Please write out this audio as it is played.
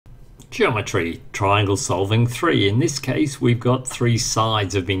Geometry, triangle solving 3. In this case, we've got 3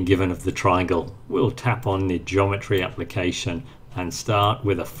 sides have been given of the triangle. We'll tap on the geometry application and start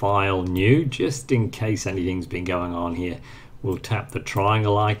with a file new, just in case anything's been going on here. We'll tap the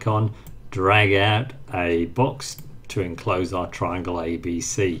triangle icon, drag out a box to enclose our triangle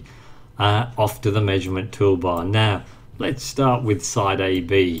ABC. Off to the measurement toolbar. Now, let's start with side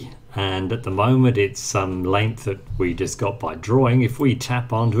AB. And at the moment it's some length that we just got by drawing. If we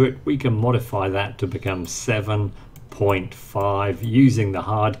tap onto it, we can modify that to become 7.5 using the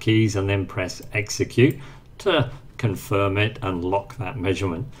hard keys and then press execute to confirm it and lock that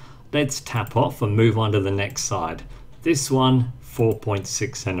measurement. Let's tap off and move on to the next side. This one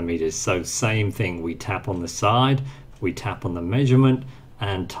 4.6 centimeters. So same thing, we tap on the side, we tap on the measurement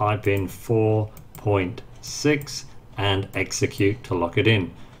and type in 4.6 and execute to lock it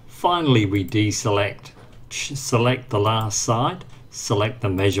in. Finally, we deselect, select the last side, select the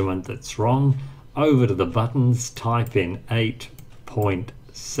measurement that's wrong, over to the buttons, type in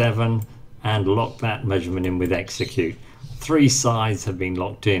 8.7 and lock that measurement in with execute. 3 sides have been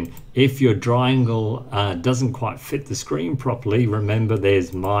locked in. If your triangle doesn't quite fit the screen properly, remember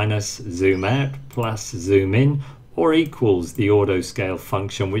there's minus zoom out plus zoom in, or equals the auto scale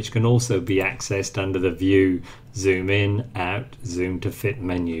function, which can also be accessed under the view zoom in, out, zoom to fit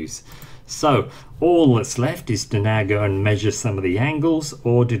menus. So all that's left is to now go and measure some of the angles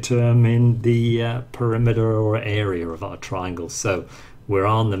or determine the perimeter or area of our triangle. So we're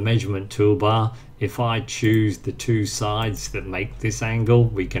on the measurement toolbar. If I choose the 2 sides that make this angle,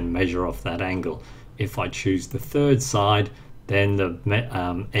 we can measure off that angle. If I choose the 3rd side, then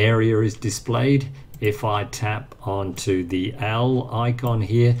the area is displayed. If I tap onto the L icon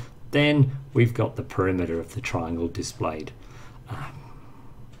here, then we've got the perimeter of the triangle displayed.